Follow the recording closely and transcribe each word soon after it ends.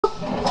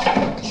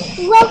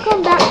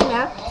Welcome back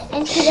now,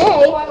 and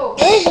today we're going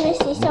to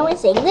see someone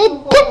sing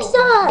the duck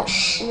song.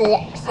 The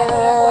duck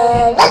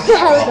song. That's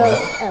how it goes.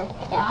 Oh,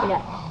 yeah, I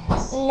forgot.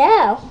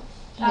 Now,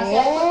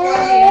 here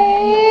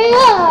we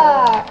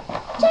are.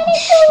 Johnny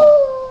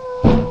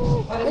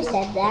Cool. Who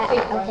said that?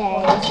 Okay,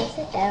 let's just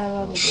sit down and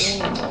we'll be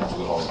doing it.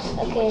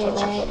 Okay, but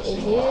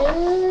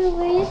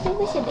what do you think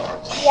we should do?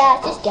 Yeah,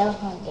 just go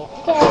home again.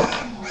 Okay.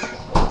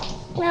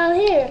 Now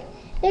here,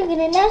 they're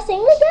gonna now sing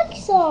the duck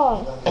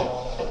song.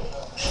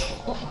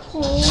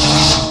 What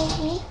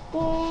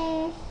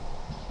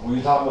are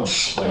you talking about?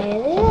 Like,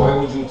 why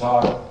would you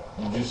talk?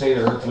 Did you say to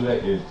her too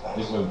that you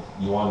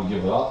wanted to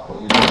give it up? What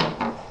you're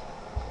doing?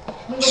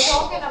 We were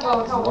talking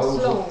about how we're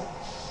slow.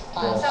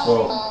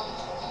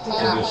 So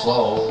you're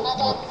slow.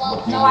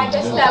 What do you No, I need to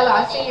just do? tell her,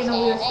 I say, you know,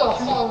 we were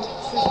talking about,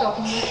 she was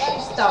talking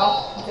about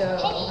stuff, the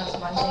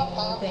husband thing,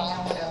 anything,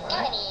 and whatever.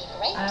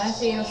 And I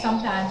say, you know,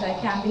 sometimes I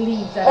can't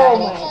believe that I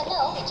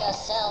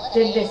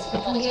did this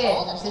for 2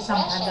 years. I say,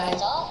 sometimes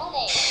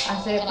I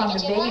say from the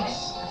beginning,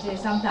 I say,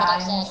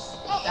 sometimes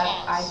that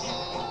I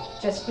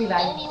just feel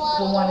I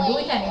don't want to do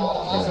it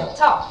anymore. It's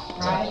tough,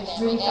 right?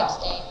 It's really tough.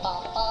 She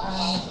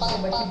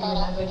said, but you're doing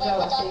a good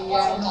job. I say,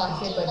 yeah, I know. I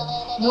say, but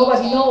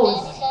nobody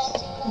knows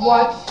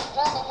what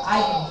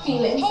I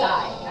feel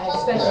inside,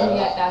 especially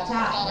at that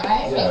time,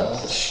 right? Yeah.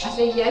 I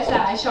say, yes,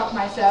 I shocked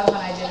myself and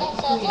I did it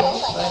for 2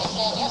 years, but,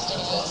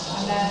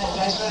 and then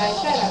that's what I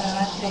said, and then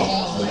I say,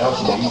 But now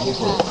she's easy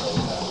for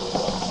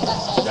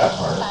that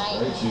part,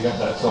 right? So you got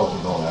that sofa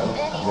going out.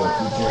 You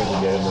got 2 chairs to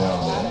get in now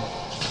and then.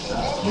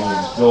 You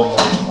can still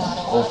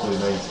hopefully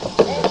make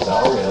a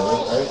salary out of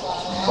it, right?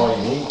 That's all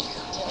you need.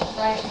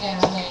 right, yeah.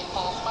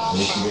 At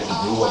least you get to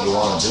do what you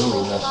want to do,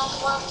 and that's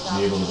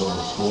be able to go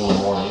to school in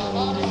the morning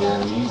and be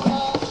there in the evening.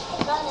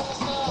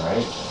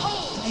 Right?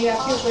 You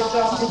have to put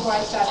jobs before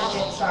I started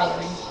getting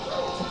salary.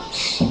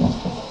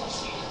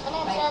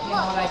 Like, you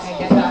know, like I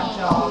get that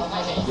job.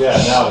 Yeah,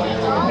 now you're in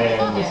your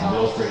hand, get the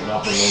bill straightened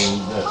up, and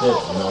then that's it.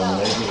 You know, you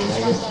make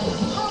it,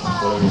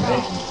 whatever you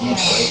make, you keep,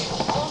 right?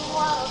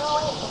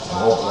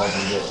 I'm hoping I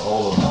can get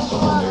hold of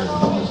someone there to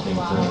get this thing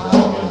turned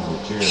around again for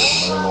cheers,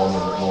 and then I'll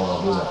never more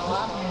I'll do that.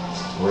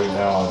 Right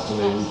now, until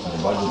they loosen the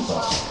budget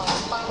up,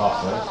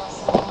 tough, right?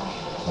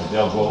 Like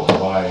they'll go out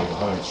and buy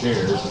 100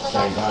 chairs, at the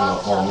same time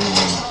they'll call me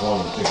and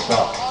 20 fixed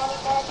up.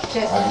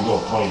 I can go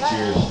 20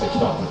 chairs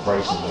fixed up for the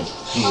price of like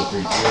 2 or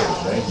 3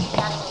 chairs, right?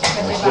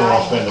 And I still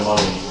won't spend the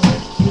money,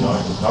 you know,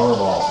 I can cover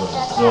them all, but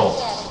it's still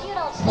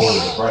more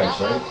than the price,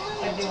 right?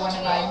 If they want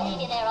to buy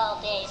me.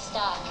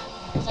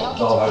 It's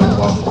all how your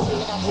budget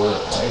to work,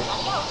 right?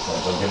 So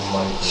they'll give me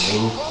money for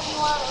new,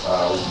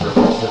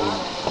 refurbishing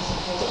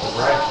the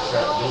branch,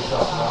 got to do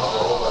stuff now, so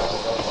I hope I can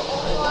get something,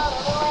 right?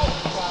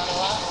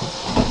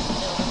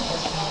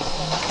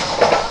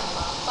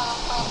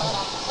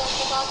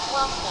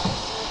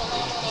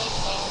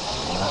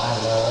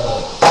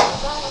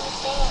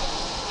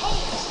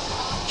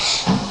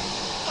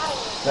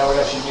 Now we're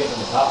actually getting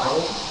the top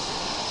one.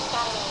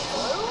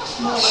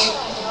 No,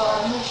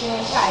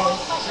 tires.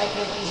 Like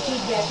the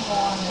heat gets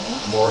more on me.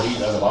 More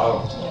heat on the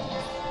bottom.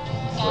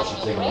 So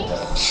she's taking it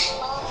down. She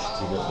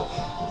gets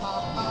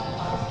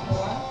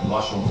the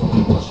mushrooms don't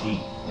get much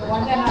heat. The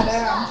one that had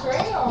a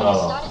tray or? No.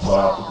 So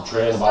I'll put the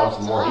tray on the bottom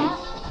for more heat.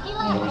 You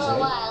know what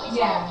I'm saying?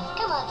 Yeah.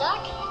 Come on,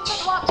 Doc.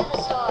 Let's walk to the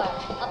store.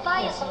 I'll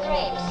buy you some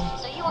grapes,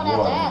 so you won't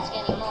have to ask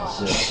anymore.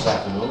 This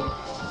afternoon.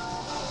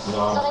 You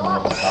know, So they I'm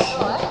walked to from the the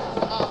store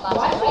and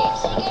bought some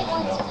grapes. He gave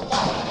one to the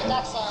Doc. The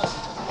Doc says,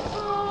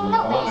 no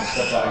thanks.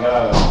 I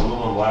got an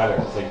aluminum ladder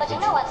to take But you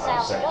pictures know what on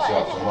sounds second good?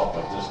 shelf from up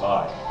like this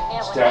high.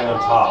 It would Stand on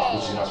make my top, day.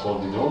 which you're not supposed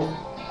to be doing. Do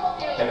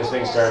And this you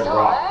thing think started to the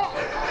rock. store?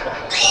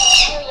 Do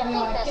you think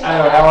the store? I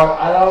don't know,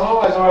 I don't know,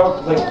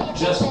 Do you like, think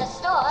just, the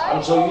store I'm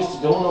so used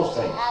to doing those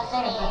things. has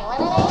any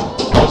lemonade?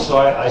 So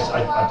I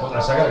said, I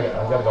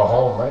gotta go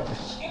home, right?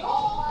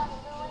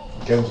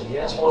 Jim said,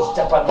 yeah, supposed to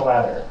step on the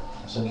ladder.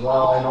 I said,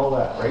 well, I know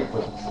that, right?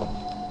 But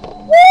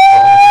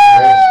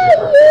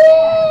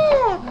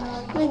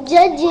The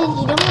judges,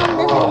 you don't have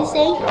nothing to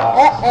say?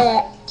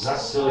 not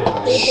silly,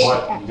 I mean,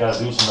 what you gotta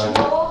do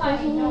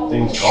sometimes,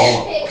 things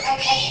going.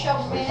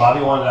 Like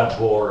Bobby wanted that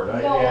board,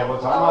 right? Yeah,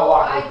 what time I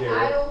walk right there.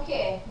 I don't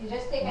care. You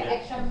just take an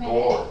extra minute.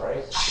 Board,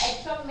 right?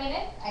 Extra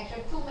minute,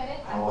 extra 2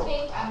 minutes, and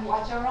think and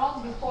watch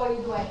around before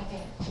you do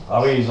anything.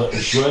 Bobby,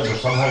 it's good, but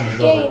sometimes he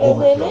doesn't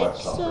overkill that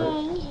stuff,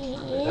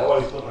 right? That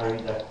what he's putting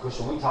underneath that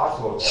cushion. We talked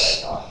about that, I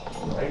thought,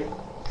 right?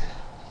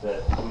 That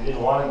we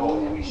didn't want to go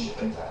heavy shit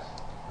like that,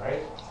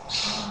 right?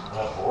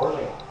 Not board,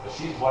 like, but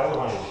she's wide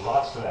money, there's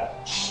lots for that.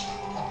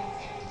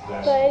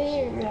 That's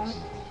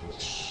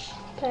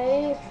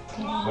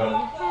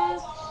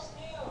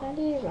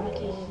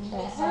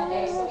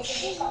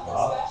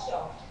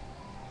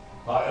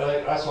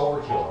that's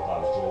overkill. I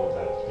was told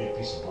that big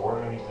piece of board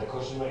underneath the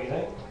cushion, what do you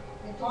think?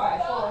 The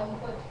 2x4 and you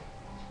put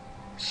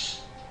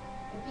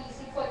the piece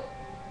he put.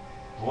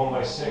 The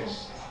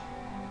 1x6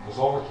 was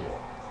overkill.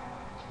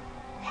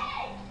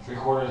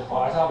 3/4 inch.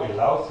 I thought we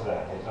allowed for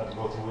that. They have to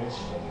go 2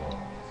 inches anymore.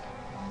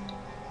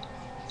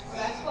 Well,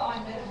 that's for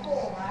under the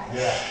pole, right?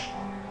 Yeah.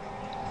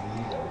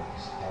 We need that.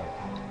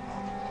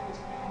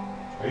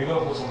 Are you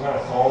gonna put some kind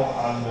of foam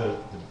on the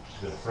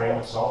frame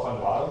itself on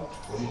the bottom?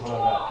 What do you put on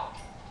that?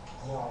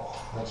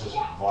 Not just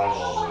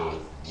vinyl or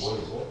what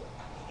is it?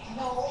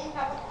 No, we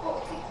have a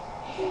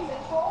 6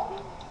 and 4.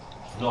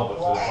 No, but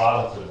for the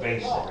bottom, for the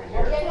base right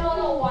here. Yeah,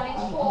 no, 1 inch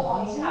 4,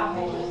 1 inch half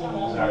inch or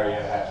something. Sorry,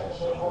 yeah, half inch.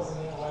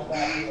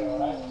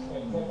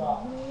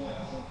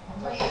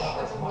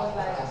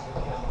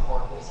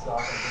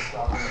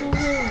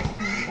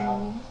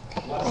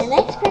 The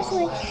next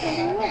person likes to come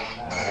in. I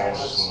had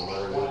this one,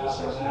 whatever it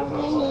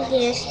is.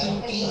 Yes. You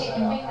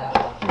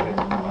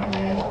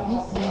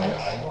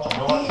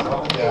know what, you're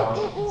coming down,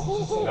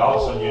 and all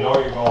of a sudden you know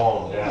you're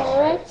going down,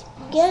 right? Let's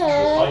go.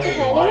 It's like in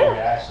your mind, you're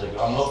actually,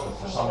 I'm looking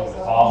for something to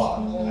fall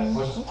on, and I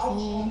push the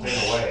thing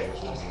away,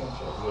 which would be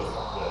good,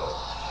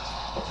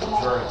 the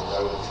turn, because I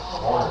would hit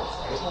corners,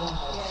 right?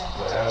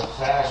 But how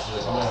fast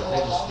you're coming out,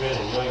 things are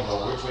spinning, you don't even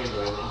know which way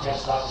you're going, you can't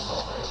stop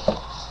yourself, right?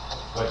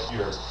 But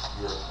you're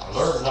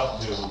alert enough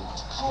to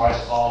try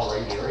to follow the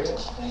right area. I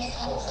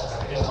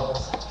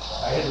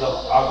hit it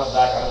up, I went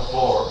back on the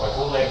floor, my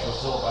full legs were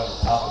still up on the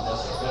top of this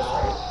like this,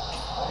 right?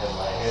 And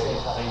my head hit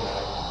the thing, and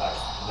I went back.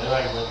 Then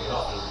I went get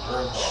up and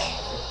returned to it.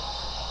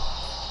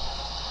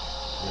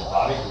 Your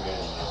body came in,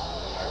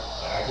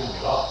 and I couldn't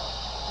get up.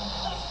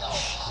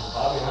 So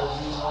Bobby, how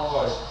did you know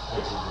like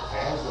your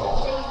fans go?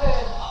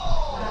 David,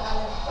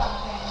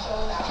 something, so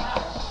that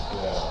matters.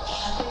 Yeah. I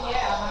said,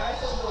 yeah, my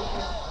rest is good.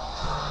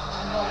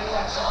 And body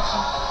works. Let's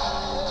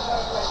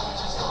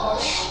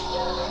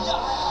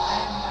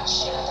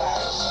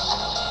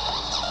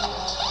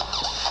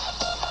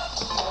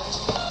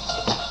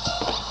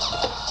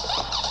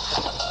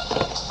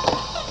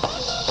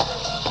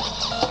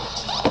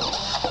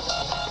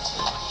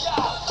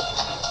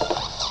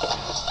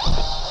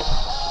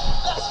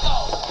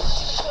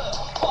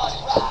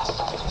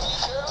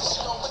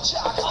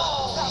go.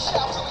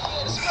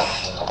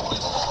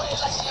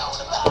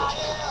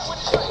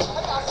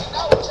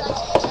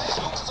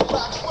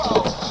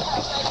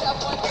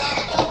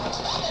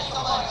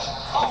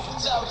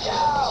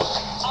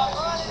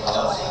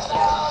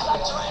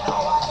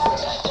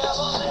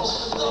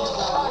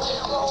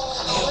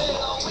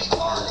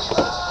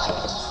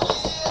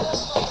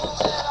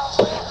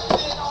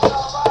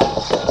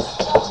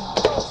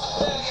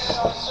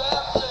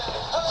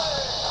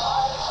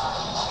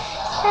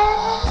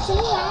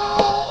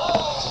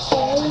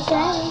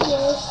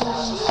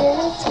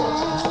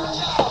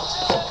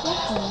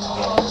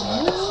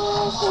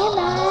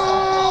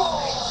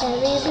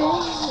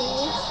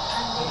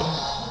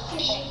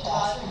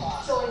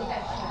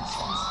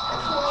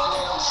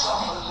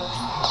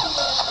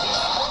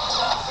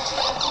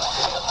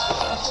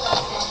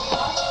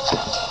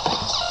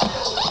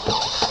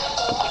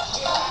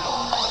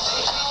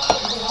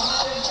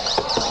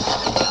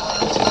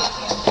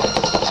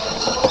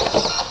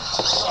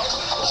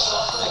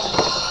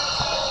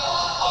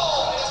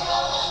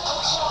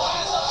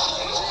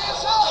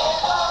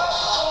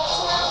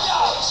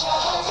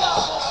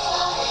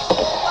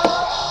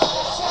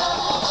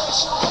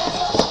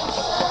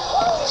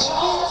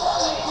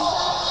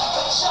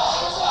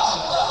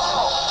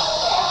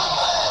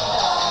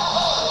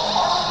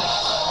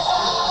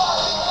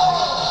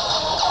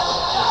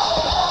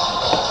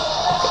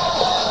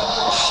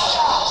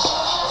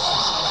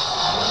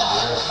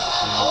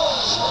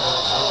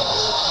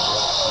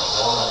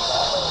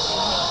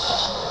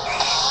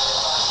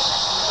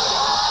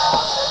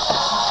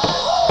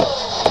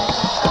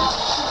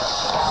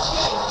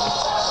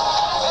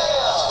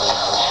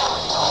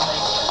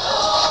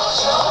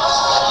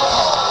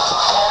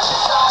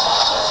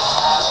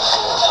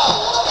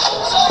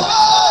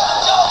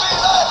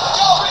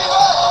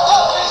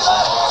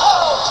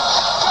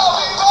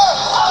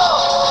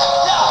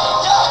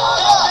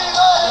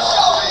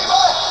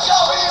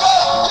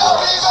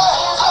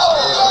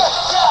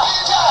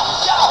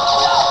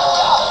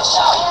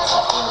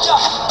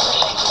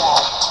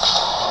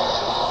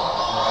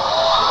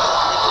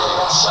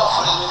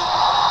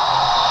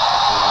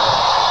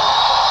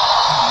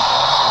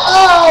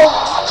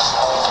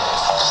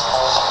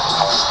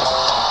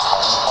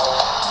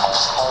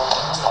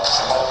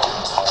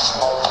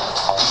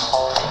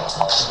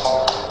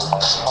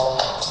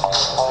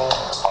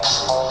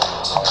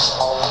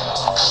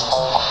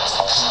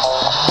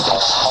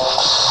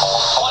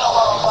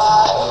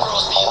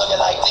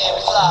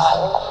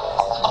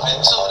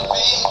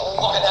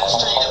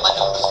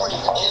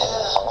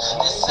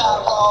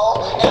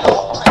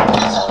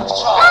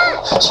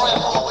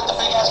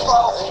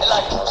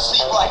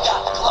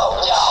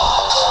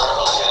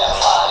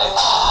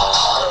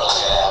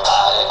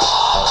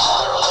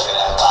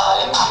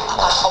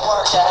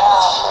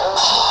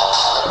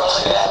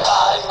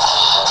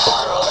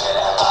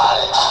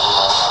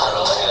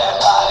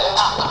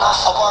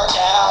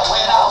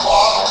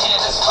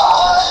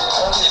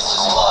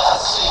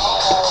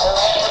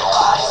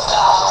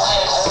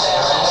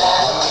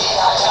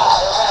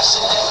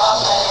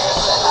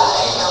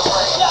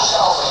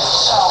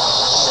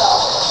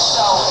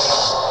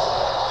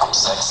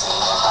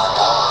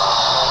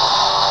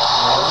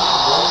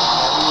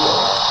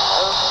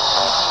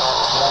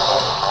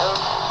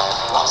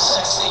 When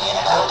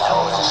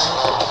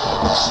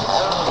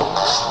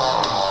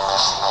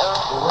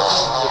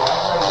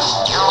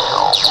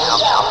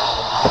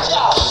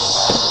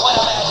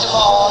I'm at the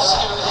mall,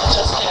 security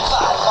just can't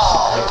find them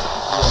all.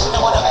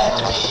 And when I'm at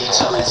the beach,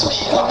 I'm at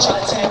speed, I'm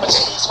trying to take my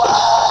cheese. Why?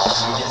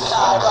 It's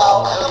time,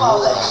 bro. Come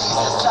on, ladies,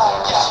 it's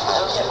time. Yeah,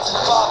 get to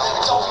the bar,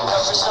 baby, don't be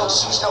nervous. No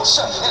shoes, no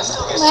shirt, and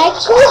still get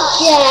Michael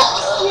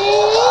Jackson.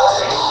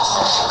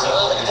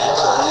 Girl, look at that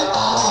body.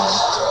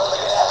 Girl,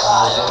 look at that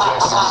body.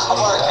 I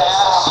work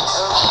out.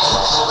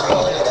 Girl,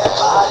 look at that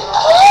body.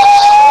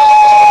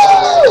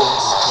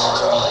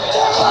 Girl, look at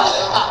that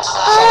body.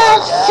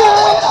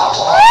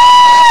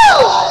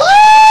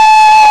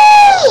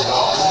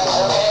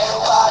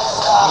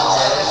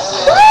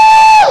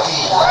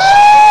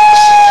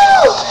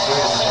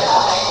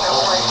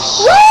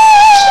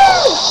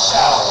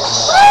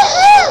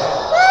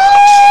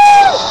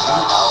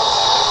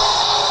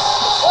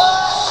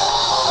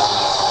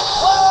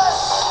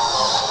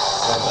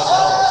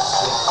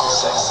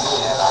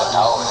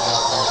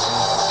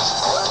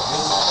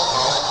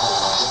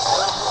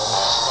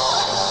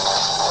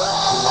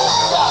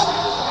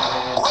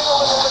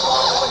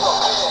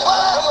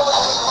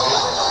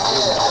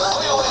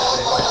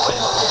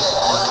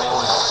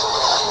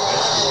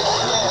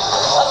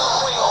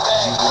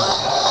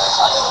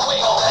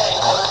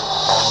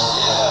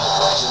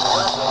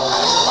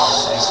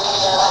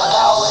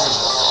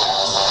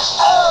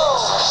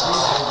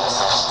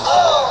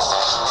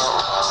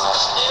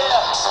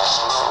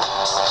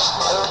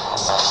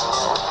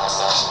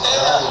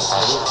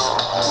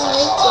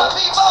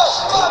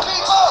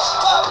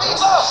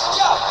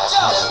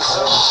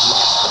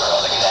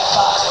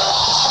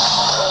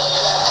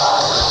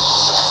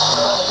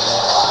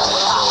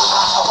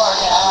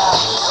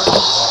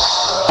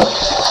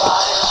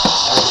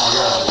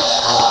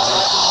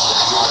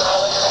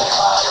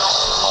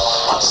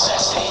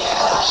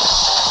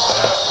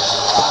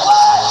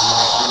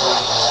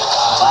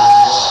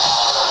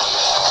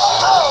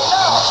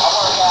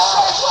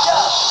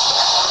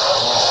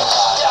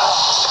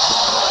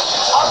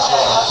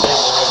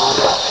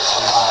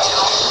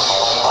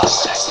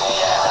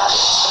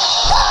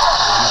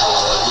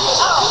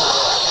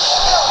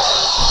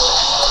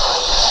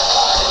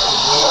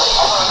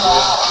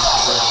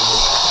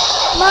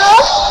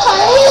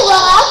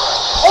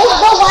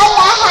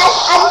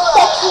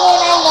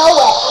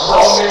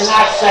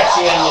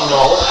 Sexy and you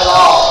know it at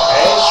all,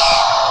 okay?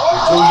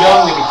 You're too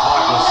young to be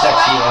talking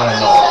sexy and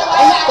I know it.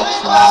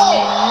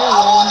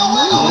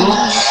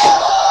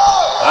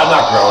 I'm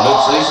not grounded,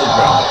 so Lisa's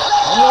grounded.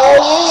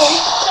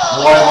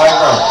 Why am I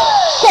grounded?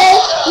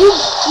 Because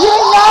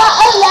you're not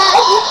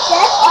allowed to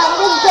step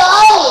on the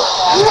dolly.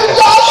 You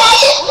don't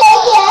have to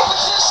take it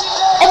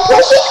and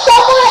push it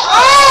somewhere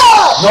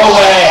else. No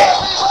way!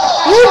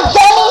 You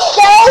dummy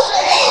self.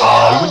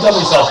 You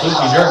dummy self too,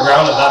 because you're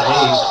grounded, not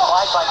me.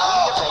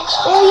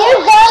 Well, you're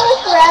gone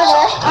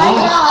forever. I'm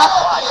not.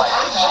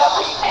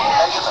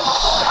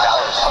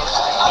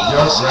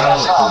 You're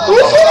grounded. You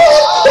should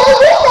have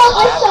killed yourself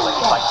with something.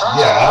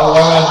 Yeah,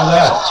 why would I do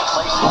that?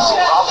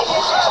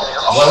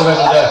 Why would I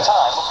do that?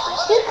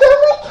 You could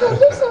have killed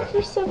yourself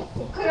or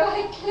something.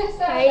 Party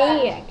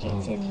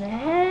reactions in the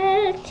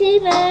house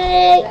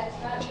tonight.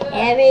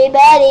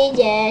 Everybody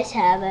just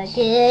have a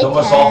good Kill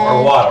myself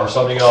or what? Or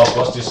something else?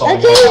 Let's do something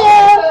Okay,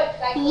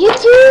 else. you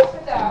too.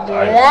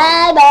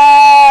 Bye-bye.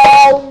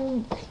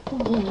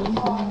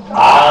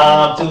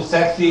 I'm too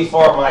sexy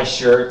for my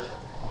shirt.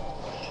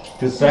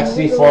 Too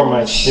sexy for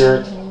my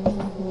shirt.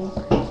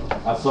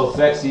 I'm so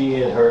sexy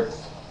it hurts.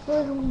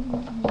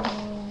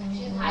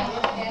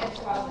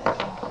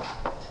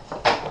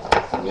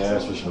 Yeah,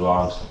 that's where she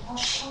belongs.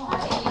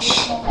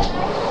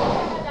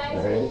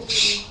 Hey,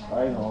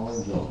 I know,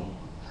 I'm joking.